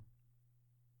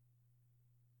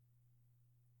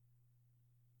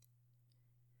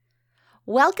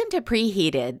Welcome to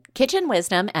Preheated, kitchen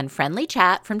wisdom and friendly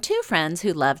chat from two friends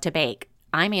who love to bake.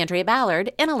 I'm Andrea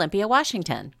Ballard in Olympia,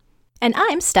 Washington. And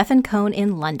I'm Stefan Cohn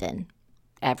in London.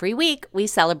 Every week, we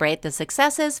celebrate the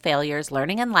successes, failures,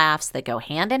 learning, and laughs that go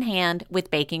hand in hand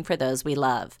with baking for those we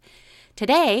love.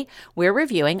 Today, we're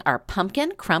reviewing our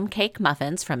pumpkin crumb cake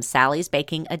muffins from Sally's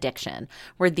Baking Addiction.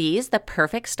 Were these the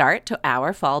perfect start to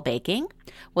our fall baking?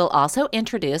 We'll also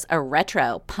introduce a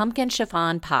retro pumpkin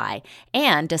chiffon pie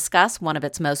and discuss one of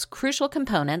its most crucial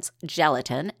components,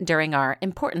 gelatin, during our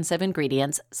Importance of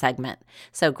Ingredients segment.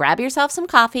 So grab yourself some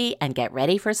coffee and get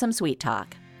ready for some sweet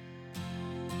talk.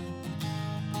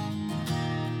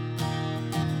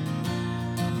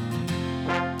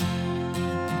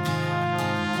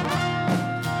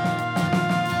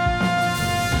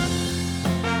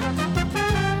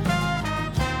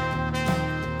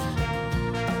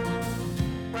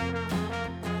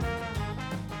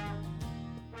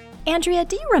 Andrea,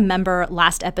 do you remember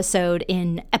last episode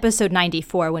in episode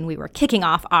 94 when we were kicking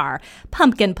off our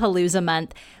Pumpkin Palooza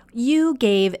month? You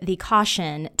gave the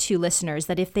caution to listeners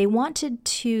that if they wanted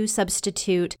to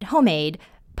substitute homemade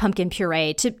pumpkin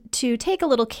puree to take a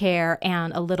little care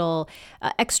and a little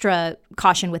extra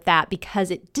caution with that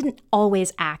because it didn't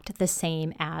always act the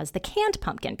same as the canned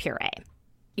pumpkin puree.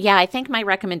 Yeah, I think my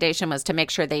recommendation was to make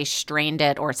sure they strained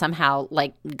it or somehow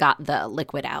got the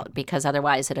liquid out because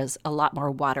otherwise it is a lot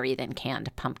more watery than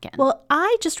canned pumpkin. Well,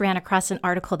 I just ran across an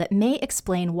article that may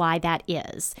explain why that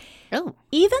is. Oh.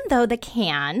 Even though the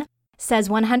can says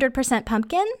 100%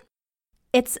 pumpkin,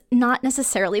 it's not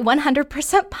necessarily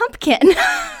 100% pumpkin.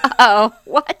 Uh-oh.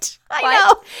 What? I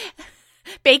know.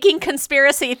 Baking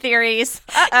conspiracy theories.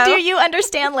 Uh-oh. Do you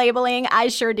understand labeling? I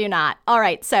sure do not. All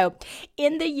right. So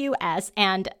in the U.S.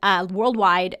 and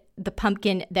worldwide, the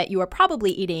pumpkin that you are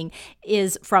probably eating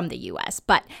is from the U.S.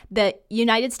 But the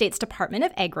United States Department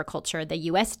of Agriculture, the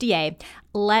USDA,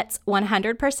 lets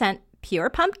 100% pure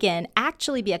pumpkin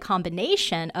actually be a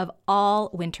combination of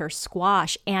all winter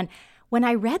squash. And when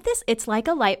I read this, it's like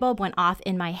a light bulb went off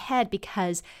in my head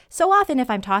because so often if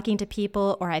I'm talking to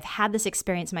people or I've had this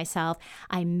experience myself,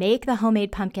 I make the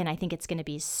homemade pumpkin. I think it's going to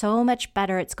be so much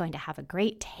better. It's going to have a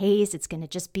great taste. It's going to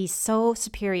just be so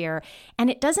superior. And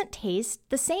it doesn't taste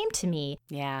the same to me.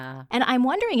 Yeah. And I'm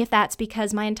wondering if that's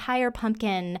because my entire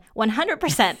pumpkin,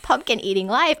 100% pumpkin eating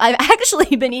life, I've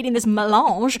actually been eating this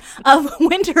melange of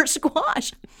winter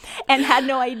squash and had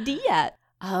no idea.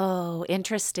 Oh,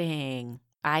 interesting.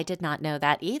 I did not know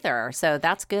that either. So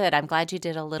that's good. I'm glad you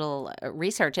did a little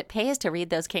research. It pays to read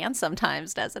those cans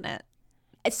sometimes, doesn't it?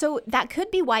 So that could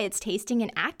be why it's tasting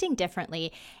and acting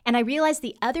differently. And I realized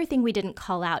the other thing we didn't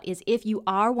call out is if you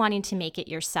are wanting to make it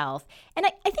yourself, and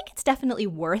I think it's definitely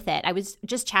worth it. I was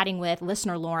just chatting with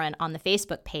listener Lauren on the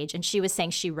Facebook page, and she was saying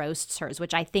she roasts hers,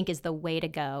 which I think is the way to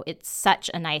go. It's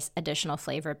such a nice additional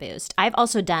flavor boost. I've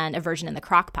also done a version in the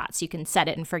crock pot, so you can set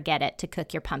it and forget it to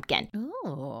cook your pumpkin.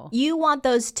 Ooh. You want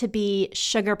those to be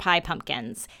sugar pie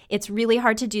pumpkins. It's really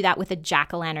hard to do that with a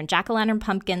jack-o'-lantern. Jack-o'-lantern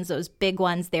pumpkins, those big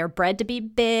ones, they're bred to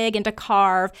be big and to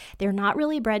carve. They're not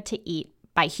really bred to eat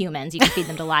by humans. You can feed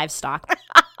them to livestock.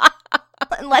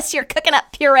 Unless you're cooking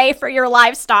up puree for your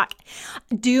livestock.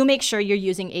 Do make sure you're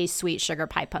using a sweet sugar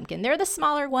pie pumpkin. They're the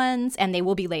smaller ones, and they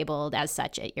will be labeled as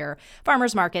such at your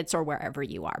farmers markets or wherever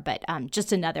you are. But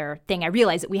just another thing I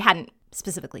realized that we hadn't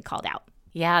specifically called out.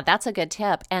 Yeah, that's a good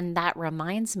tip. And that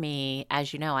reminds me,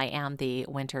 as you know, I am the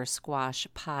winter squash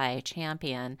pie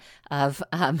champion of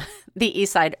the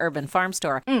Eastside Urban Farm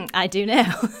Store. I do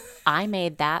know. I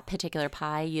made that particular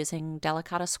pie using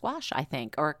delicata squash, I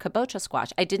think, or kabocha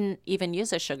squash. I didn't even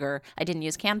use I didn't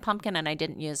use canned pumpkin, and I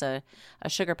didn't use a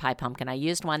sugar pie pumpkin. I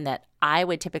used one that I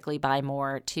would typically buy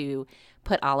more to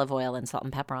put olive oil and salt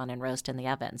and pepper on and roast in the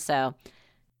oven. So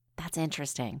that's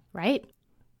interesting. Right?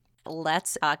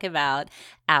 Let's talk about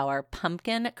our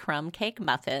pumpkin crumb cake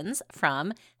muffins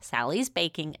from Sally's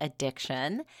Baking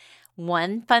Addiction.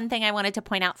 One fun thing I wanted to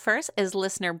point out first is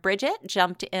listener Bridget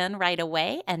jumped in right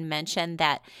away and mentioned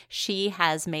that she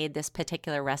has made this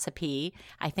particular recipe,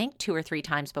 I think 2 or 3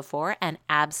 times before, and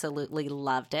absolutely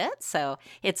loved it. So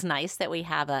it's nice that we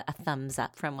have a thumbs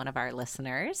up from one of our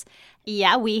listeners.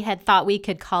 Yeah, we had thought we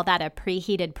could call that a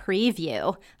preheated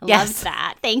preview. Yes. Love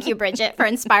that. Thank you, Bridget, for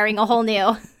inspiring a whole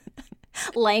new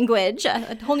language,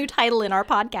 a whole new title in our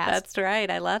podcast. That's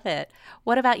right. I love it.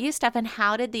 What about you, Stefan?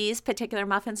 How did these particular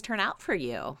muffins turn out for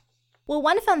you? Well,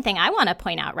 one fun thing I want to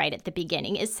point out right at the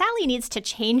beginning is Sally needs to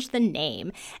change the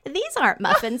name. These aren't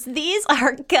muffins. These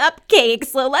are cupcakes.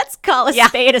 So let's call a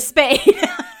spade a spade.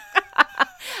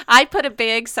 I put a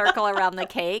big circle around the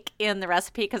cake in the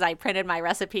recipe because I printed my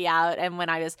recipe out. And when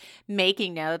I was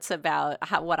making notes about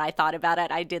what I thought about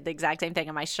it, I did the exact same thing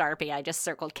in my Sharpie. I just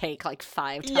circled cake like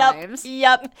 5 times.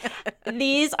 Yep.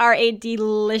 These are a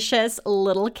delicious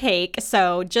little cake.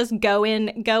 So just go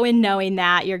in knowing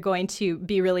that you're going to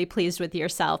be really pleased with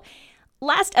yourself.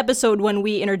 Last episode, when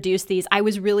we introduced these, I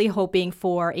was really hoping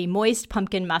for a moist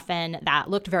pumpkin muffin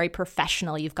that looked very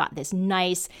professional. You've got this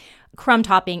nice crumb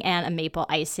topping and a maple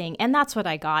icing, and that's what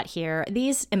I got here.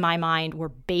 These, in my mind, were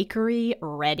bakery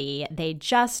ready. They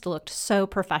just looked so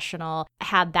professional,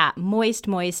 had that moist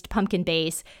pumpkin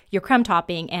base, your crumb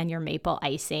topping, and your maple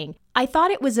icing. I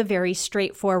thought it was a very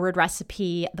straightforward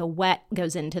recipe. The wet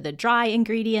goes into the dry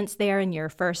ingredients there in your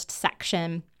first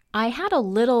section. I had a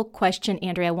little question,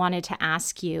 Andrea, I wanted to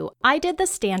ask you. I did the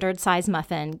standard size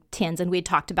muffin tins, and we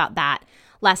talked about that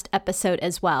last episode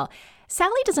as well.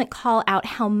 Sally doesn't call out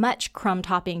how much crumb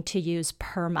topping to use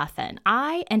per muffin.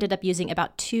 I ended up using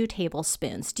about 2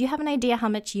 tablespoons. Do you have an idea how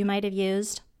much you might have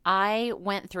used? I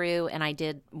went through and I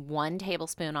did 1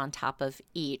 tablespoon on top of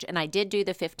each, and I did do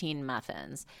the 15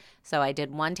 muffins. So I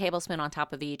did 1 tablespoon on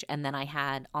top of each, and then I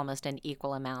had almost an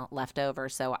equal amount left over,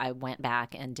 so I went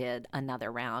back and did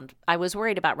another round. I was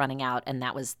worried about running out, and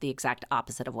that was the exact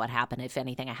opposite of what happened. If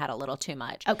anything, I had a little too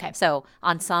much. Okay. So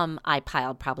on some, I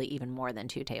piled probably even more than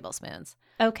 2 tablespoons.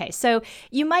 Okay, so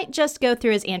you might just go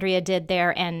through as Andrea did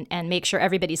there and make sure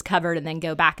everybody's covered and then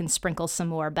go back and sprinkle some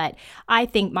more. But I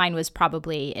think mine was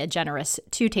probably a generous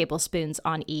 2 tablespoons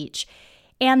on each.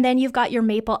 And then you've got your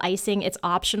maple icing. It's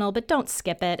optional, but don't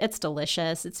skip it. It's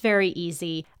delicious. It's very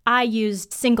easy. I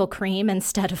used single cream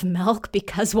instead of milk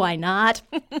because why not?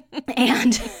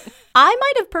 And I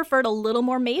might have preferred a little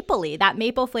more mapley. That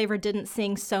maple flavor didn't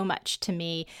sing so much to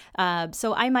me.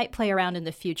 So I might play around in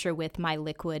the future with my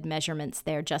liquid measurements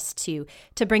there just to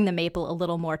bring the maple a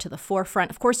little more to the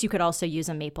forefront. Of course, you could also use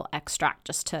a maple extract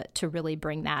just to really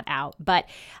bring that out. But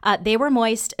they were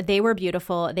moist. They were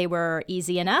beautiful. They were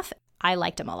easy enough. I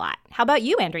liked them a lot. How about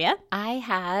you, Andrea? I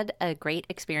had a great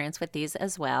experience with these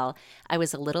as well. I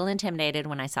was a little intimidated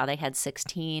when I saw they had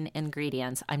 16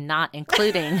 ingredients. I'm not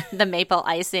including the maple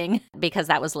icing because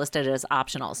that was listed as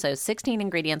optional. So 16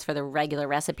 ingredients for the regular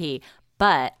recipe.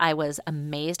 But I was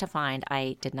amazed to find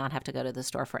I did not have to go to the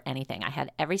store for anything. I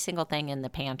had every single thing in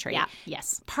the pantry. Yeah,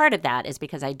 yes. Part of that is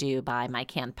because I do buy my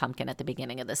canned pumpkin at the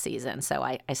beginning of the season, so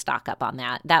I stock up on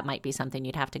that. That might be something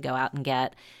you'd have to go out and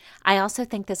get. I also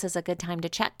think this is a good time to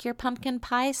check your pumpkin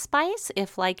pie spice.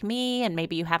 If, like me, and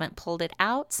maybe you haven't pulled it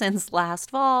out since last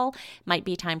fall, might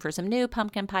be time for some new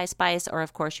pumpkin pie spice. Or,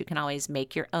 of course, you can always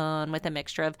make your own with a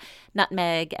mixture of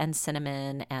nutmeg and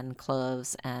cinnamon and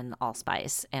cloves and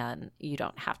allspice. And you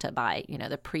don't have to buy,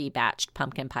 the pre-batched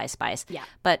pumpkin pie spice. Yeah.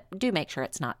 But do make sure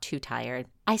it's not too tired.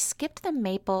 I skipped the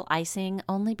maple icing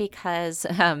only because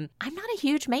I'm not a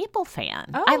huge maple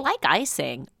fan. Oh. I like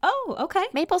icing. Oh, okay.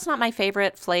 Maple's not my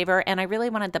favorite flavor, and I really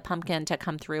wanted the pumpkin to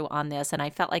come through on this, and I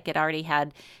felt like it already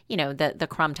had, the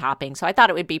crumb topping. So I thought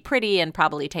it would be pretty and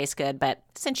probably taste good, but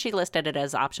since she listed it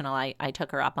as optional, I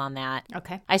took her up on that.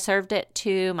 Okay. I served it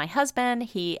to my husband.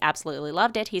 He absolutely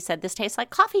loved it. He said, this tastes like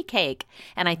coffee cake,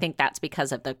 and I think that's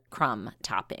because of the crumb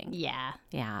topping. Yeah.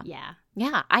 Yeah. Yeah.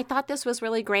 Yeah, I thought this was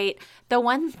really great. The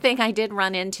one thing I did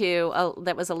run into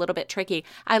that was a little bit tricky,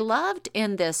 I loved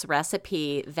in this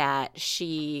recipe that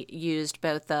she used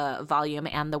both the volume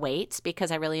and the weights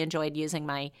because I really enjoyed using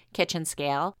my kitchen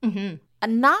scale.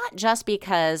 Mm-hmm. Not just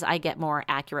because I get more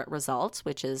accurate results,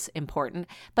 which is important,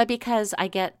 but because I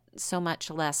get so much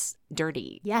less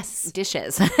dirty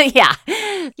dishes. Yeah.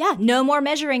 Yeah, no more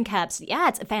measuring cups. Yeah,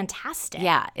 it's fantastic.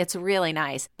 Yeah, it's really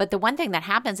nice. But the one thing that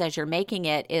happens as you're making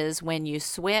it is when you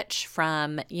switch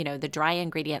from, the dry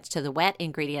ingredients to the wet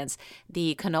ingredients,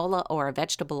 the canola or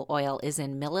vegetable oil is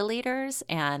in milliliters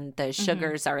and the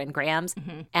sugars are in grams.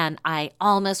 Mm-hmm. And I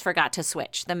almost forgot to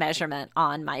switch the measurement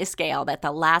on my scale, but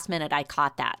the last minute I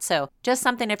caught that. So just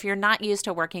something, if you're not used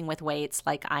to working with weights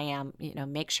like I am,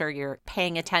 make sure you're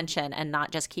paying attention and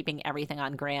not just keeping everything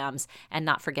on grams and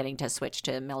not forgetting to switch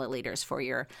to milliliters for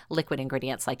your liquid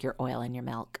ingredients like your oil and your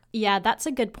milk. Yeah, that's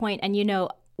a good point. And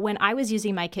when I was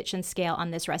using my kitchen scale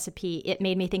on this recipe, it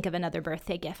made me think of another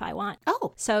birthday gift I want.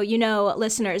 Oh. So,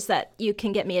 listeners, that you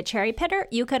can get me a cherry pitter.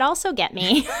 You could also get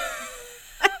me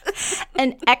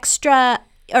an extra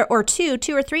or two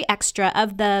or three extra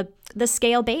of the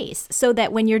scale base so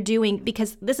that when you're doing,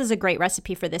 because this is a great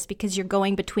recipe for this because you're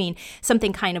going between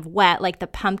something kind of wet like the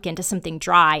pumpkin to something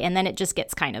dry and then it just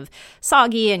gets kind of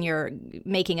soggy and you're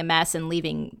making a mess and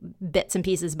leaving bits and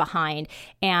pieces behind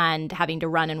and having to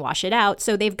run and wash it out.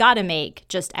 So they've got to make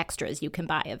just extras you can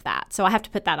buy of that. So I have to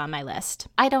put that on my list.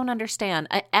 I don't understand.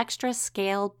 An extra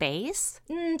scale base?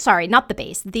 Sorry, not the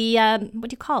base. The, what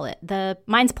do you call it?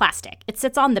 Mine's plastic. It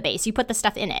sits on the base. You put the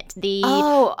stuff in it.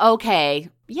 Oh, okay.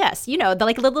 Yes, the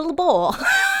like a little bowl.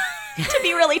 To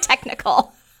be really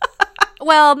technical.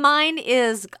 Well, mine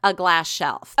is a glass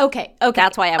shelf. Okay.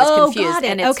 That's why I was confused. Got it.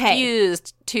 And it's okay.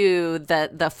 fused to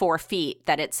the 4 feet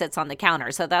that it sits on the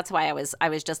counter. So that's why I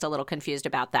was just a little confused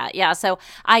about that. Yeah, so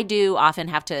I do often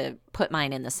have to put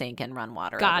mine in the sink and run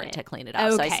water over it to clean it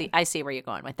up. Okay. So I see where you're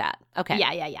going with that. Okay.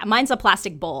 Yeah. Mine's a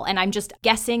plastic bowl, and I'm just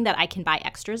guessing that I can buy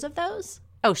extras of those.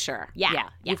 Oh, sure. Yeah.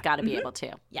 You've got to be able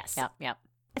to. Yes. Yep.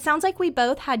 It sounds like we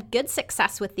both had good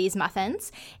success with these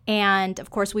muffins. And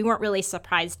of course, we weren't really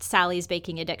surprised. Sally's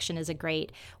Baking Addiction is a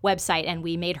great website, and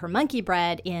we made her monkey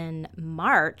bread in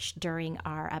March during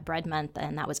our bread month,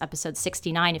 and that was episode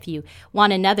 69. If you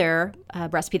want another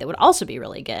recipe that would also be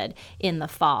really good in the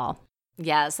fall.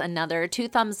 Yes, another 2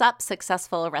 thumbs up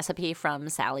successful recipe from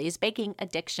Sally's Baking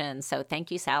Addiction. So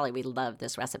thank you, Sally. We love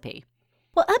this recipe.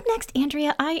 Well, up next,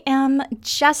 Andrea, I am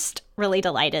just really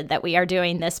delighted that we are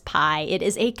doing this pie. It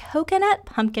is a coconut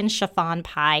pumpkin chiffon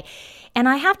pie. And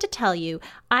I have to tell you,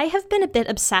 I have been a bit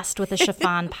obsessed with a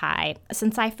chiffon pie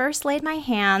since I first laid my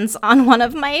hands on one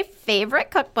of my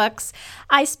favorite cookbooks.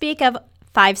 I speak of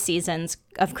 5 Seasons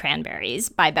of Cranberries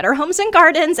by Better Homes and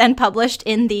Gardens and published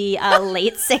in the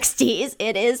late 60s.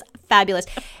 It is fabulous.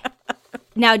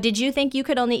 Now, did you think you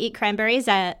could only eat cranberries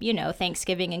at,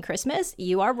 Thanksgiving and Christmas?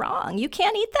 You are wrong. You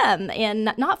can't eat them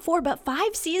in not 4, but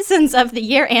 5 seasons of the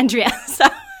year, Andrea. So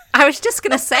I was just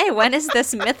going to say, when is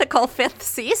this mythical 5th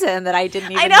season that I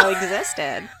didn't even know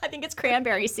existed? I think it's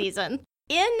cranberry season.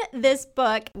 In this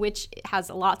book, which has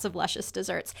lots of luscious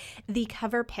desserts, the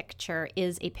cover picture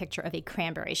is a picture of a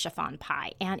cranberry chiffon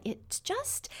pie. And it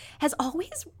just has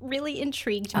always really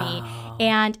intrigued me.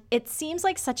 And it seems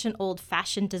like such an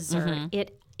old-fashioned dessert. Mm-hmm.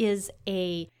 It is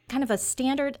a kind of a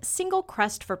standard single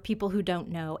crust for people who don't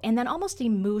know, and then almost a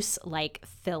mousse-like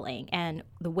filling. And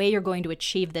the way you're going to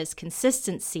achieve this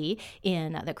consistency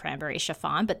in the cranberry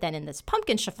chiffon, but then in this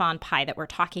pumpkin chiffon pie that we're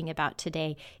talking about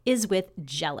today, is with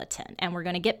gelatin. And we're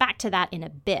going to get back to that in a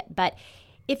bit. But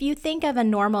if you think of a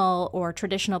normal or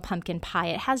traditional pumpkin pie,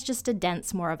 it has just a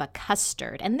dense, more of a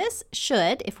custard. And this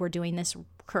should, if we're doing this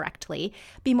correctly,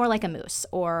 be more like a mousse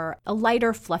or a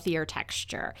lighter, fluffier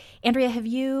texture. Andrea,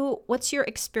 what's your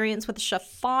experience with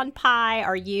chiffon pie?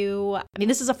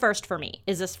 This is a first for me.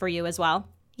 Is this for you as well?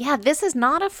 Yeah, this is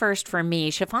not a first for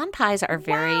me. Chiffon pies are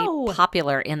very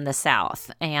popular in the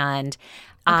South. And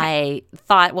I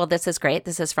thought, well, this is great.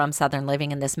 This is from Southern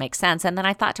Living and this makes sense. And then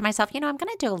I thought to myself, I'm going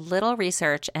to do a little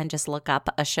research and just look up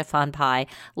a chiffon pie.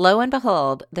 Lo and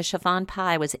behold, the chiffon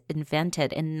pie was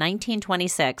invented in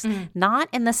 1926, not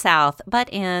in the South,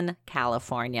 but in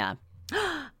California.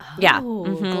 Yeah.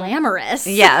 Mm-hmm. Glamorous.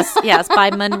 Yes,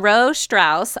 by Monroe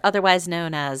Strauss, otherwise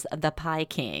known as the Pie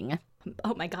King.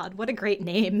 Oh my God, what a great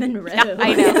name, Monroe. Yeah,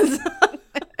 I know.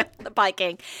 The Pie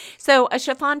King. So a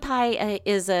chiffon pie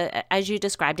is, as you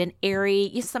described, an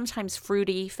airy, sometimes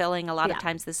fruity filling. A lot of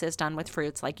times this is done with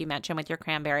fruits, like you mentioned with your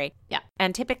cranberry. Yeah.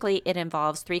 And typically it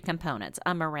involves 3 components: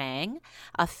 a meringue,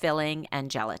 a filling, and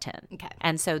gelatin. Okay.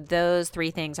 And so those 3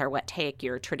 things are what take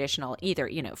your traditional either,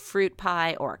 fruit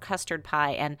pie or custard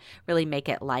pie and really make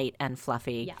it light and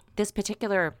fluffy. Yeah. This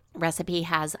particular recipe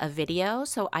has a video,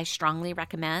 so I strongly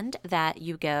recommend that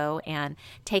you go and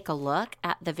take a look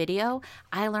at the video.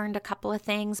 I learned a couple of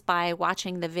things by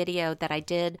watching the video that I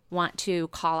did want to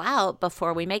call out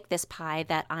before we make this pie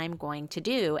that I'm going to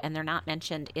do, and they're not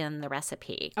mentioned in the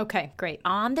recipe. Okay, great.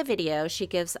 On the video, she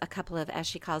gives a couple of, as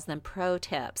she calls them, pro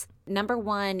tips. Number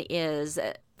 1 is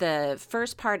the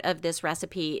first part of this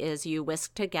recipe is you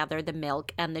whisk together the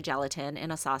milk and the gelatin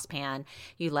in a saucepan.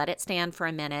 You let it stand for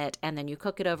a minute, and then you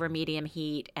cook it over medium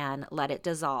heat and let it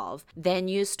dissolve. Then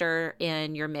you stir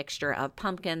in your mixture of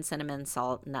pumpkin, cinnamon,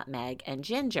 salt, nutmeg, and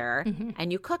ginger,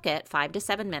 and you cook it 5 to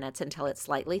 7 minutes until it's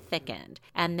slightly thickened.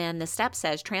 And then the step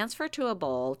says transfer to a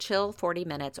bowl, chill 40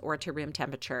 minutes or to room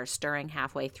temperature, stirring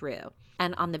halfway through.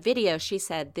 And on the video, she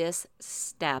said this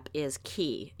step is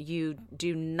key. You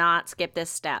do not skip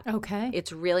this step. Okay.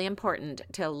 It's really important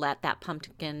to let that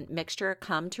pumpkin mixture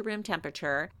come to room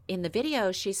temperature. In the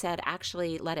video, she said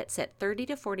actually let it sit 30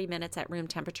 to 40 minutes at room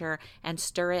temperature and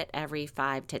stir it every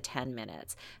 5 to 10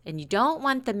 minutes. And you don't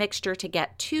want the mixture to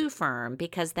get too firm,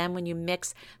 because then when you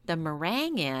mix the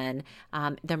meringue in,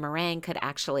 the meringue could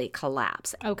actually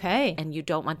collapse. Okay. And you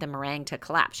don't want the meringue to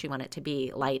collapse. You want it to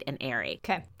be light and airy.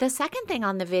 Okay. The second thing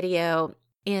on the video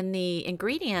In the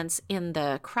ingredients, in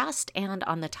the crust and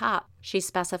on the top, she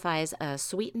specifies a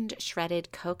sweetened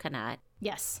shredded coconut.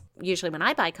 Yes. Usually when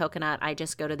I buy coconut, I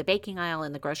just go to the baking aisle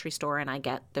in the grocery store and I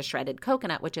get the shredded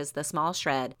coconut, which is the small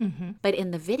shred. Mm-hmm. But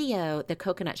in the video, the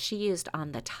coconut she used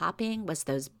on the topping was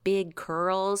those big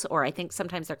curls, or I think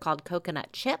sometimes they're called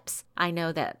coconut chips. I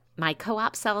know that my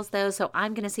co-op sells those, so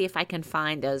I'm going to see if I can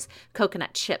find those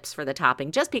coconut chips for the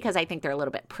topping, just because I think they're a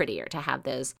little bit prettier to have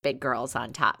those big girls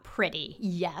on top. Pretty.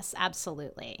 Yes,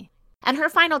 absolutely. And her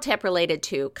final tip related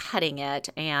to cutting it,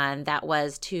 and that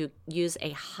was to use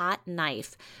a hot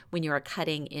knife when you are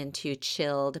cutting into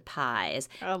chilled pies.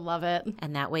 I love it.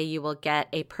 And that way you will get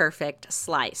a perfect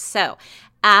slice. So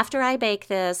after I bake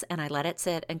this and I let it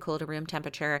sit and cool to room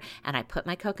temperature and I put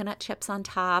my coconut chips on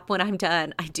top, when I'm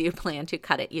done, I do plan to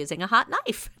cut it using a hot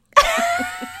knife.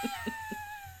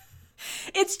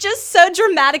 It's just so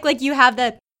dramatic. Like you have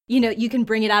the, you can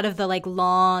bring it out of the like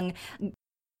long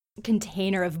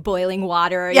container of boiling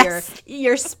water, yes.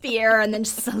 your spear, and then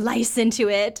slice into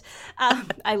it.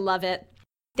 I love it.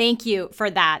 Thank you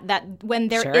for that. That when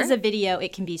there is a video,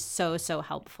 it can be so, so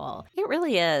helpful. It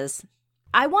really is.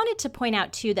 I wanted to point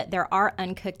out, too, that there are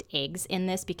uncooked eggs in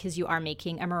this because you are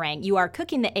making a meringue. You are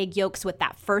cooking the egg yolks with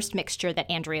that first mixture that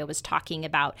Andrea was talking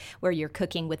about, where you're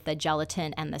cooking with the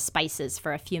gelatin and the spices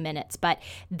for a few minutes. But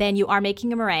then you are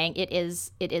making a meringue. It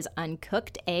is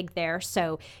uncooked egg there.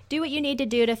 So do what you need to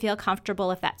do to feel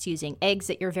comfortable if that's using eggs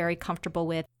that you're very comfortable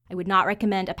with. I would not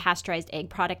recommend a pasteurized egg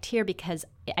product here because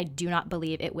I do not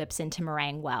believe it whips into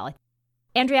meringue well.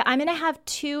 Andrea, I'm going to have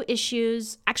 2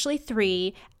 issues, actually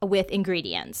 3, with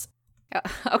ingredients.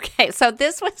 Okay, so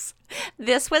this was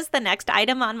the next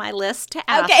item on my list to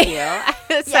ask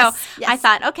you. So yes. I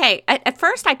thought, okay, at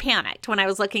first I panicked when I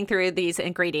was looking through these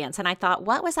ingredients and I thought,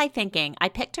 what was I thinking? I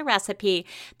picked a recipe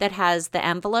that has the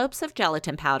envelopes of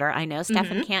gelatin powder. I know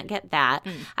Stefan can't get that.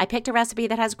 I picked a recipe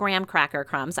that has graham cracker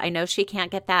crumbs. I know she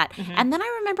can't get that. And then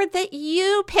I remembered that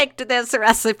you picked this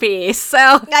recipe. So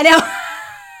I know.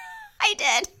 I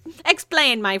did.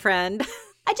 Explain, my friend.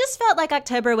 I just felt like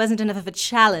October wasn't enough of a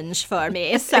challenge for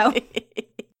me. So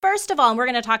first of all, and we're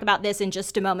going to talk about this in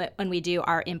just a moment when we do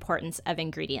our importance of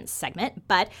ingredients segment,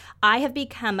 but I have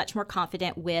become much more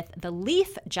confident with the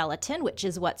leaf gelatin, which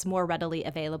is what's more readily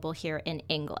available here in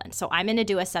England. So I'm going to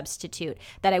do a substitute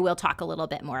that I will talk a little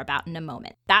bit more about in a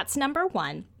moment. That's number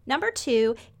 1. Number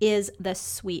 2 is the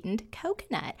sweetened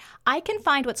coconut. I can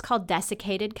find what's called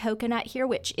desiccated coconut here,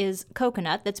 which is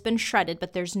coconut that's been shredded,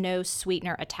 but there's no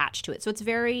sweetener attached to it. So it's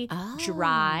very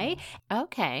dry.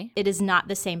 Okay. It is not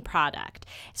the same product.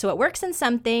 So it works in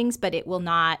some things, but it will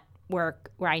not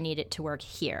work where I need it to work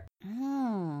here.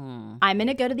 I'm going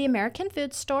to go to the American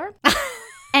food store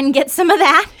and get some of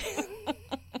that.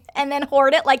 And then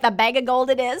hoard it like the bag of gold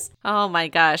it is. Oh my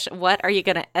gosh. What are you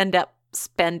going to end up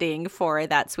spending for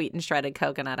that sweetened shredded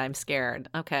coconut? I'm scared.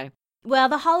 Okay. Well,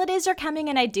 the holidays are coming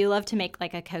and I do love to make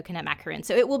like a coconut macaroon,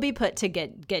 so it will be put to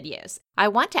good use. I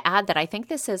want to add that I think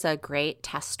this is a great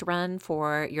test run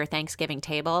for your Thanksgiving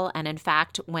table. And in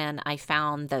fact, when I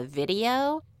found the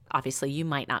video, obviously you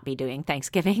might not be doing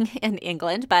Thanksgiving in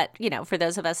England, but for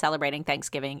those of us celebrating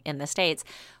Thanksgiving in the States,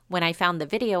 when I found the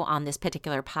video on this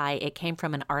particular pie, it came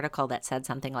from an article that said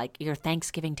something like, your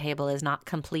Thanksgiving table is not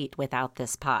complete without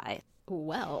this pie.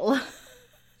 Well,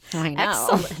 I know.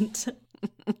 Excellent.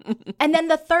 And then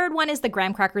the third one is the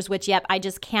graham crackers, which, I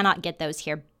just cannot get those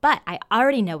here. But I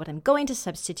already know what I'm going to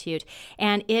substitute,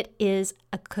 and it is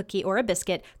a cookie or a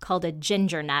biscuit called a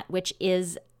ginger nut, which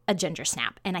is a ginger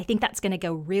snap. And I think that's going to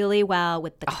go really well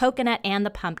with the coconut and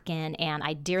the pumpkin, and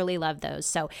I dearly love those.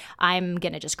 So I'm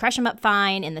going to just crush them up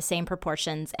fine in the same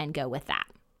proportions and go with that.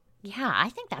 Yeah, I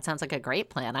think that sounds like a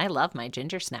great plan. I love my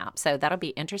ginger snap, so that'll be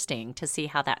interesting to see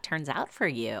how that turns out for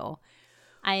you.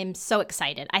 I am so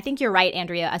excited. I think you're right,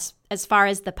 Andrea, as far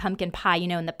as the pumpkin pie.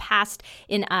 In the past,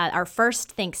 in our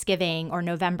first Thanksgiving or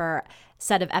November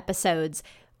set of episodes,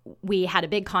 we had a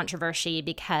big controversy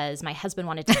because my husband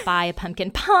wanted to buy a pumpkin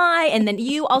pie, and then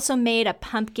you also made a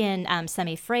pumpkin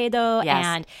semifreddo. Yes.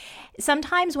 And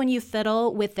sometimes when you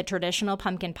fiddle with the traditional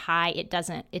pumpkin pie, it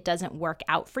doesn't work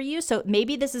out for you. So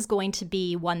maybe this is going to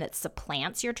be one that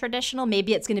supplants your traditional.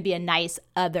 Maybe it's going to be a nice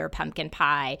other pumpkin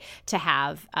pie to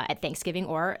have at Thanksgiving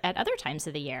or at other times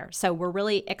of the year. So we're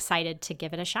really excited to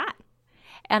give it a shot.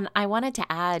 And I wanted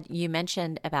to add, you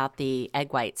mentioned about the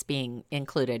egg whites being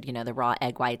included, the raw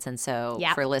egg whites. And so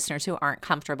for listeners who aren't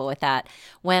comfortable with that,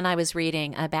 when I was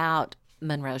reading about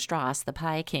Monroe Strauss, the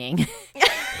Pie King,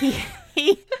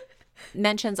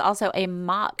 mentions also a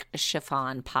mock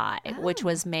chiffon pie, which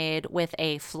was made with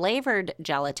a flavored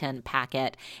gelatin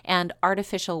packet and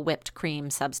artificial whipped cream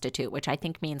substitute, which I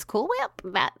think means Cool Whip,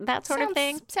 that sort of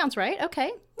thing. Sounds right.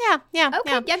 Okay. Yeah.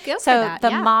 Okay, yeah, go for So that. the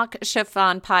Yeah. mock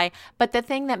chiffon pie. But the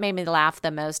thing that made me laugh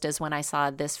the most is when I saw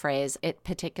this phrase. It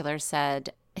particular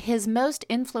said, his most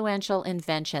influential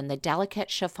invention, the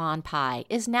delicate chiffon pie,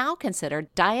 is now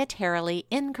considered dietarily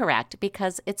incorrect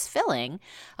because its filling,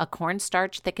 a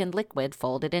cornstarch thickened liquid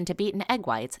folded into beaten egg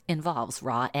whites, involves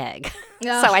raw egg.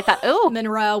 So I thought, ooh,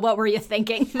 Monroe, what were you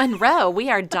thinking? Monroe, we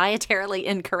are dietarily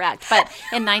incorrect. But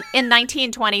in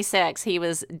 1926, he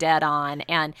was dead on,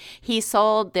 and he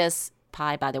sold this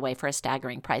pie, by the way, for a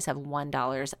staggering price of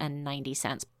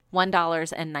 $1.90.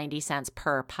 $1.90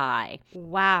 per pie.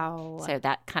 Wow. So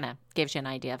that kind of gives you an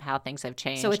idea of how things have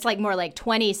changed. So it's like more like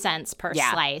 20 cents per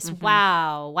Yeah. slice.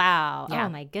 Wow. Yeah. Oh,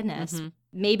 my goodness.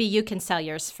 Maybe you can sell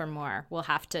yours for more. We'll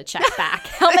have to check back.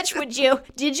 How much did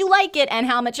you like it, and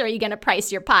how much are you going to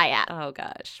price your pie at? Oh,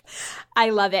 gosh. I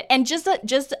love it. And just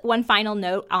one final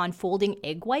note on folding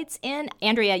egg whites in.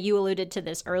 Andrea, you alluded to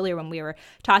this earlier when we were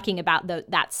talking about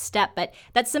that step, but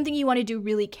that's something you want to do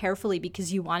really carefully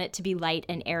because you want it to be light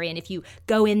and airy. And if you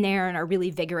go in there and are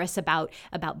really vigorous about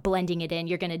blending it in,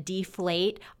 you're going to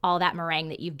deflate all that meringue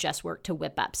that you've just worked to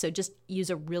whip up. So just use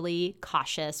a really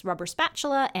cautious rubber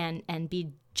spatula and be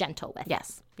gentle with it.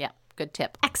 Yes. Yeah. Good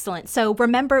tip. Excellent. So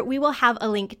remember, we will have a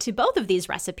link to both of these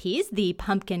recipes, the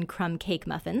pumpkin crumb cake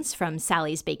muffins from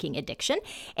Sally's Baking Addiction,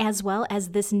 as well as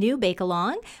this new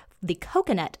bake-along, the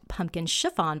coconut pumpkin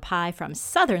chiffon pie from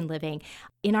Southern Living,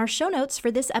 in our show notes for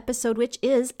this episode, which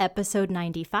is episode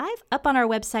 95, up on our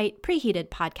website,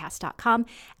 preheatedpodcast.com,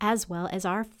 as well as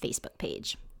our Facebook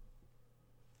page.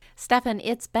 Stefan,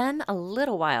 it's been a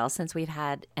little while since we've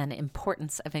had an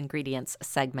importance of ingredients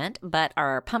segment, but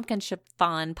our pumpkin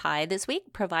chiffon pie this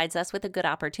week provides us with a good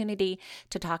opportunity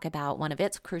to talk about one of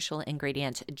its crucial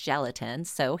ingredients, gelatin.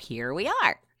 So here we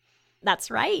are. That's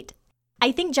right.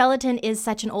 I think gelatin is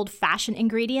such an old-fashioned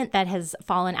ingredient that has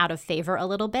fallen out of favor a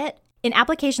little bit. In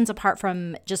applications apart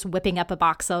from just whipping up a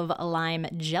box of lime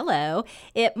Jell-O,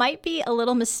 it might be a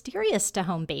little mysterious to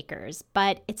home bakers,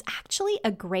 but it's actually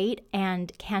a great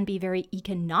and can be very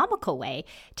economical way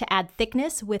to add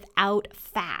thickness without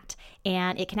fat,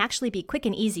 and it can actually be quick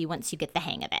and easy once you get the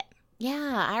hang of it.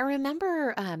 Yeah, I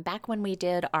remember back when we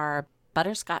did our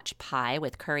butterscotch pie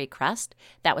with curry crust.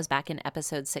 That was back in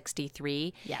episode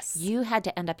 63. Yes. You had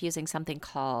to end up using something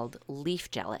called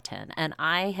leaf gelatin, and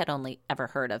I had only ever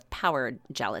heard of powdered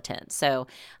gelatin. So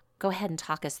go ahead and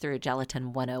talk us through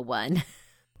Gelatin 101.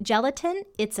 Gelatin,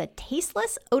 it's a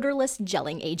tasteless, odorless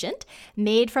gelling agent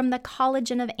made from the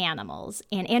collagen of animals.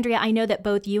 And Andrea, I know that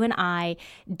both you and I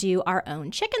do our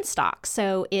own chicken stock.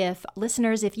 So if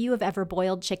you have ever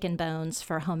boiled chicken bones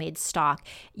for homemade stock,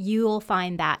 you'll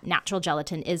find that natural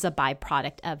gelatin is a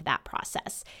byproduct of that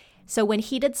process. So when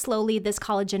heated slowly, this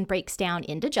collagen breaks down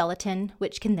into gelatin,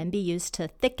 which can then be used to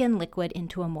thicken liquid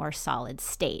into a more solid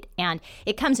state. And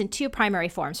it comes in two primary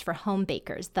forms for home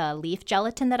bakers, the leaf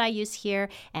gelatin that I use here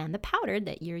and the powdered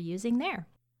that you're using there.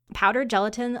 Powdered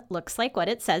gelatin looks like what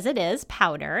it says it is,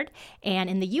 powdered. And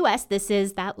in the U.S., this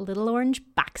is that little orange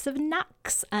box of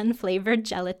Knox, unflavored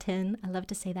gelatin. I love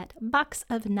to say that, box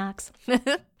of Knox.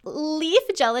 Leaf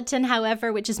gelatin,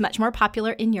 however, which is much more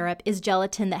popular in Europe, is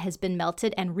gelatin that has been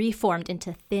melted and reformed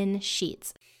into thin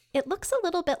sheets. It looks a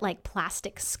little bit like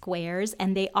plastic squares,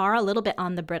 and they are a little bit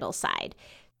on the brittle side.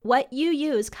 What you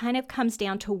use kind of comes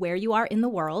down to where you are in the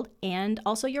world and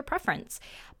also your preference.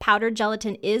 Powdered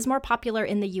gelatin is more popular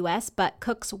in the US, but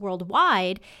cooks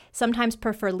worldwide sometimes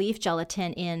prefer leaf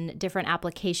gelatin in different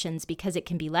applications because it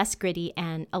can be less gritty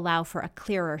and allow for a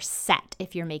clearer set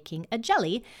if you're making a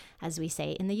jelly, as we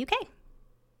say in the UK.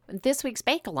 This week's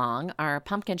bake-along, our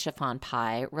pumpkin chiffon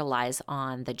pie, relies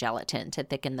on the gelatin to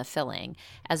thicken the filling,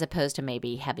 as opposed to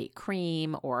maybe heavy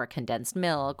cream or condensed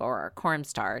milk or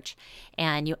cornstarch,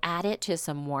 and you add it to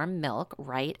some warm milk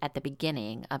right at the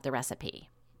beginning of the recipe.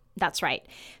 That's right.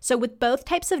 So with both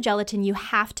types of gelatin, you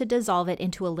have to dissolve it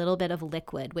into a little bit of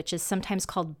liquid, which is sometimes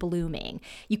called blooming.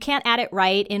 You can't add it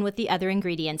right in with the other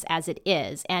ingredients as it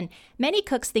is. And many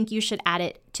cooks think you should add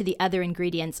it to the other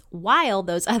ingredients while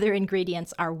those other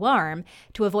ingredients are warm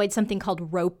to avoid something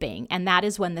called roping. And that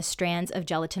is when the strands of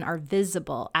gelatin are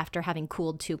visible after having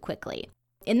cooled too quickly.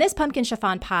 In this pumpkin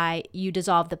chiffon pie, you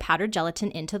dissolve the powdered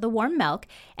gelatin into the warm milk,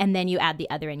 and then you add the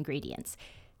other ingredients.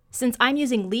 Since I'm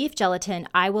using leaf gelatin,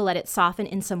 I will let it soften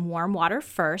in some warm water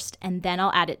first, and then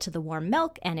I'll add it to the warm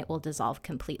milk, and it will dissolve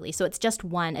completely. So it's just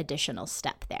one additional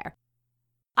step there.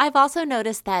 I've also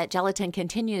noticed that gelatin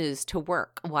continues to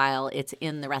work while it's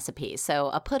in the recipe. So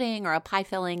a pudding or a pie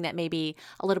filling that may be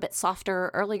a little bit softer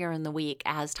earlier in the week,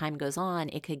 as time goes on,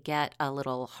 it could get a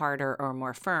little harder or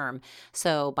more firm.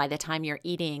 So by the time you're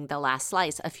eating the last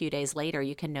slice a few days later,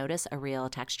 you can notice a real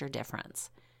texture difference.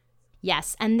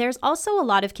 Yes, and there's also a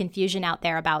lot of confusion out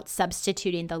there about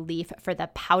substituting the leaf for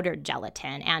the powdered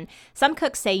gelatin, and some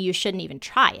cooks say you shouldn't even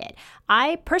try it.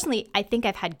 I think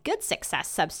I've had good success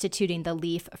substituting the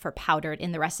leaf for powdered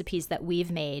in the recipes that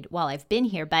we've made while I've been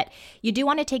here, but you do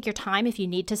want to take your time if you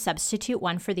need to substitute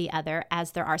one for the other,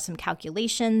 as there are some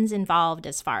calculations involved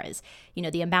as far as,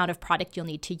 the amount of product you'll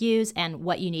need to use and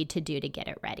what you need to do to get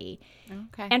it ready.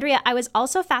 Okay. Andrea, I was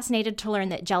also fascinated to learn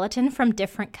that gelatin from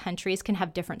different countries can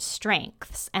have different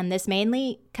strengths, and this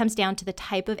mainly comes down to the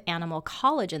type of animal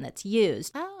collagen that's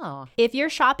used. Oh. If you're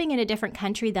shopping in a different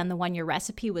country than the one your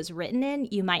recipe was written in,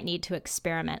 you might need to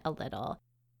experiment a little.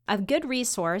 A good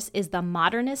resource is the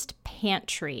Modernist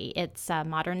Pantry. It's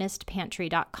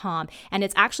modernistpantry.com, and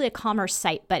it's actually a commerce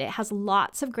site, but it has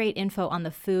lots of great info on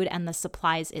the food and the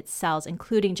supplies it sells,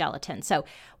 including gelatin. So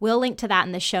we'll link to that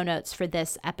in the show notes for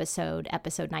this episode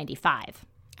 95.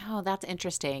 Oh, that's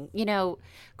interesting.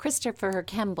 Christopher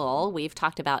Kemble, we've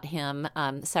talked about him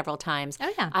several times.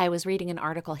 Oh, yeah. I was reading an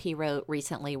article he wrote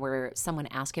recently where someone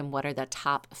asked him what are the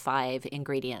top 5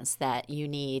 ingredients that you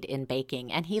need in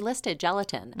baking. And he listed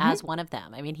gelatin as one of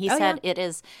them. I mean, he said it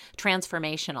is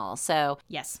transformational. So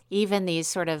yes, even these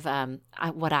sort of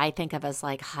what I think of as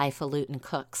like highfalutin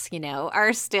cooks,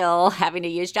 are still having to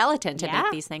use gelatin to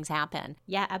make these things happen.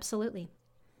 Yeah, absolutely.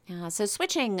 So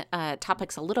switching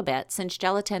topics a little bit, since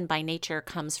gelatin by nature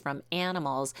comes from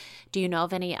animals, do you know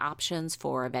of any options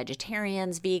for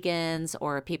vegetarians, vegans,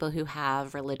 or people who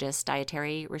have religious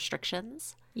dietary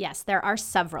restrictions? Yes, there are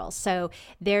several. So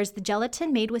there's the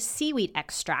gelatin made with seaweed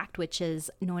extract, which is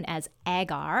known as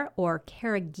agar or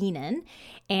carrageenan.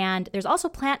 And there's also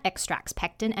plant extracts,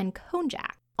 pectin and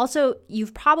konjac. Also,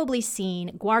 you've probably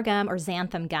seen guar gum or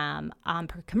xanthan gum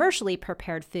commercially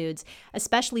prepared foods,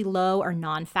 especially low or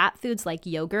non-fat foods like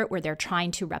yogurt, where they're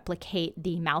trying to replicate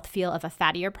the mouthfeel of a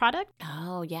fattier product.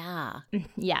 Oh, yeah.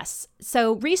 Yes.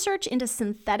 So research into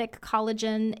synthetic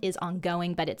collagen is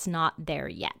ongoing, but it's not there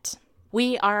yet.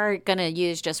 We are going to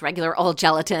use just regular old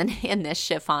gelatin in this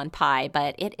chiffon pie,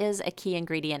 but it is a key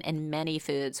ingredient in many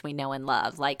foods we know and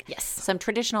love, like some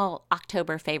traditional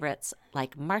October favorites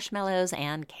like marshmallows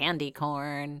and candy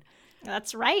corn.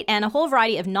 That's right, and a whole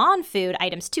variety of non-food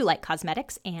items too, like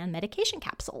cosmetics and medication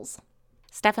capsules.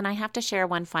 Steph, I have to share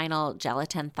one final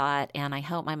gelatin thought, and I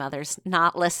hope my mother's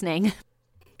not listening.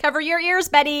 Cover your ears,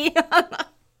 Betty.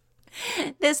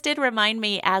 This did remind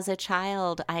me, as a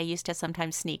child, I used to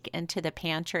sometimes sneak into the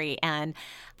pantry and,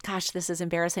 gosh, this is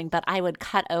embarrassing, but I would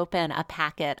cut open a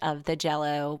packet of the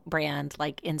Jell-O brand,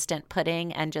 like instant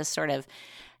pudding, and just sort of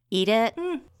eat it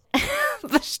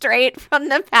straight from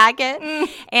the packet.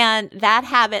 And that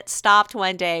habit stopped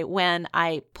one day when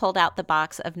I pulled out the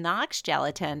box of Knox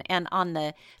gelatin, and on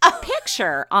the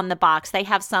picture on the box, they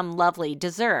have some lovely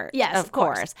dessert. Yes, of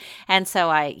course. And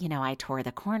so I tore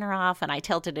the corner off and I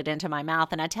tilted it into my mouth,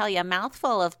 and I tell you, a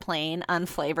mouthful of plain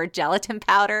unflavored gelatin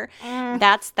powder,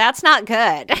 that's not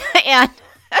good. And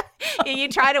you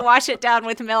try to wash it down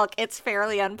with milk, it's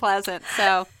fairly unpleasant.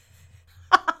 So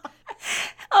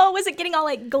oh, was it getting all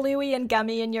like gluey and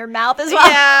gummy in your mouth as well?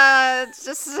 Yeah, it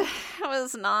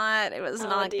was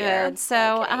not dear. good.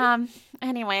 So,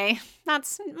 anyway,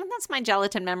 that's my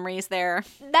gelatin memories there.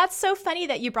 That's so funny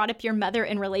that you brought up your mother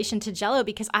in relation to Jell-O,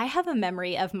 because I have a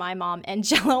memory of my mom and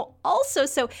Jell-O also.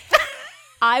 So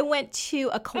I went to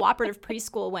a cooperative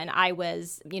preschool when I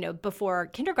was, before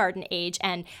kindergarten age,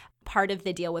 and part of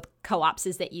the deal with co-ops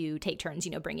is that you take turns,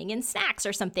 bringing in snacks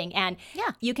or something. And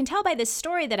you can tell by this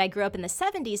story that I grew up in the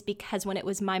 70s, because when it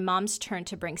was my mom's turn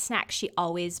to bring snacks, she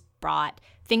always brought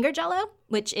finger Jell-O,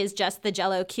 which is just the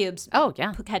Jell-O cubes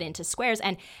cut into squares.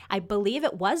 And I believe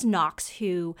it was Knox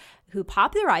who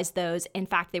popularized those. In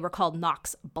fact, they were called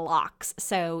Knox blocks.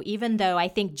 So even though I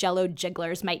think Jell-O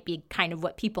jigglers might be kind of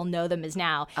what people know them as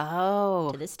now,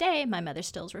 to this day, my mother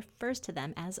still refers to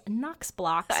them as Knox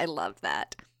blocks. I love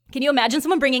that. Can you imagine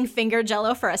someone bringing finger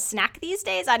Jell-O for a snack these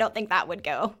days? I don't think that would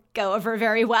go over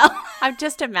very well. I'm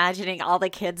just imagining all the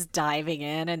kids diving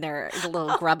in and their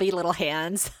little grubby little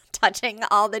hands touching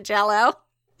all the Jell-O.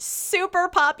 Super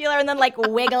popular, and then like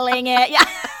wiggling it. Yeah.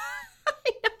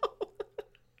 I know.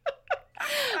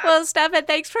 Well, Stefan,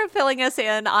 thanks for filling us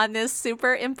in on this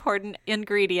super important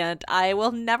ingredient. I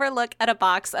will never look at a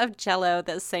box of Jell-O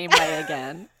the same way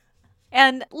again.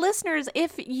 And listeners,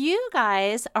 if you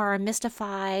guys are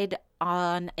mystified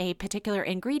on a particular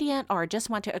ingredient or just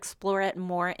want to explore it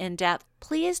more in depth,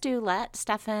 please do let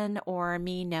Stefan or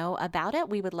me know about it.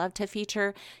 We would love to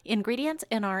feature ingredients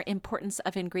in our Importance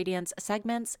of Ingredients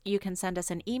segments. You can send us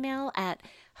an email at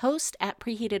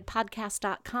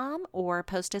host@preheatedpodcast.com or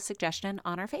post a suggestion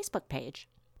on our Facebook page.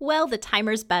 Well, the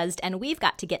timer's buzzed and we've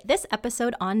got to get this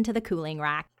episode onto the cooling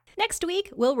rack. Next week,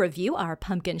 we'll review our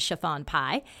pumpkin chiffon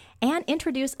pie and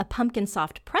introduce a pumpkin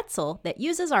soft pretzel that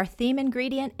uses our theme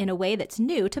ingredient in a way that's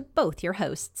new to both your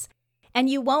hosts. And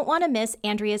you won't want to miss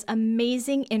Andrea's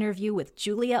amazing interview with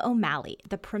Julia O'Malley,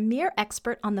 the premier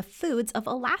expert on the foods of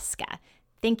Alaska.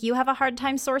 Think you have a hard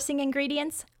time sourcing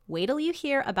ingredients? Wait till you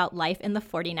hear about life in the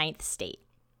 49th state.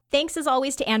 Thanks as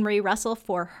always to Anne-Marie Russell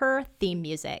for her theme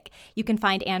music. You can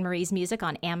find Anne-Marie's music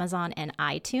on Amazon and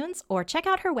iTunes, or check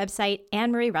out her website,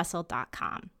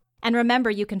 annemarierussell.com. And remember,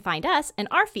 you can find us and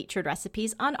our featured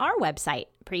recipes on our website,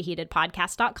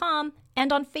 preheatedpodcast.com,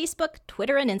 and on Facebook,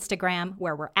 Twitter, and Instagram,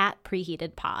 where we're at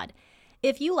PreheatedPod.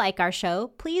 If you like our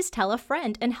show, please tell a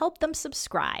friend and help them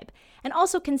subscribe. And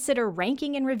also consider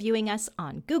ranking and reviewing us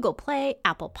on Google Play,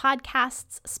 Apple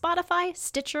Podcasts, Spotify,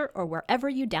 Stitcher, or wherever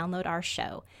you download our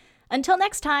show. Until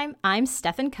next time, I'm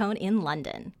Stefan Cohn in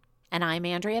London. And I'm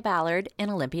Andrea Ballard in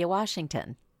Olympia,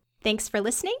 Washington. Thanks for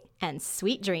listening, and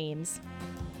sweet dreams.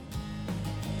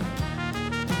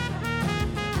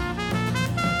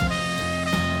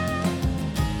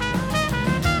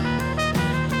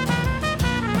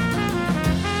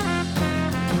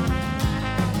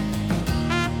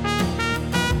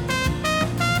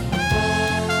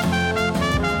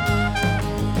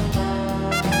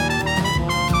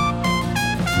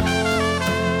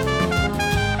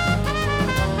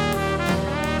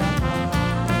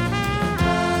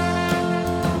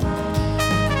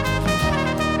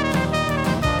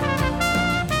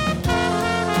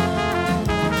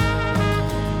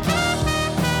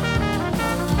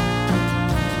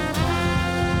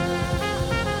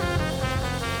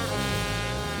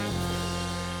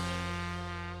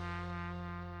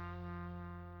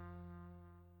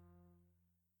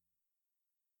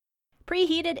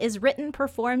 Preheated is written,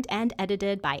 performed, and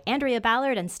edited by Andrea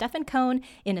Ballard and Stefan Cohn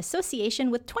in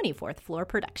association with 24th Floor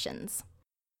Productions.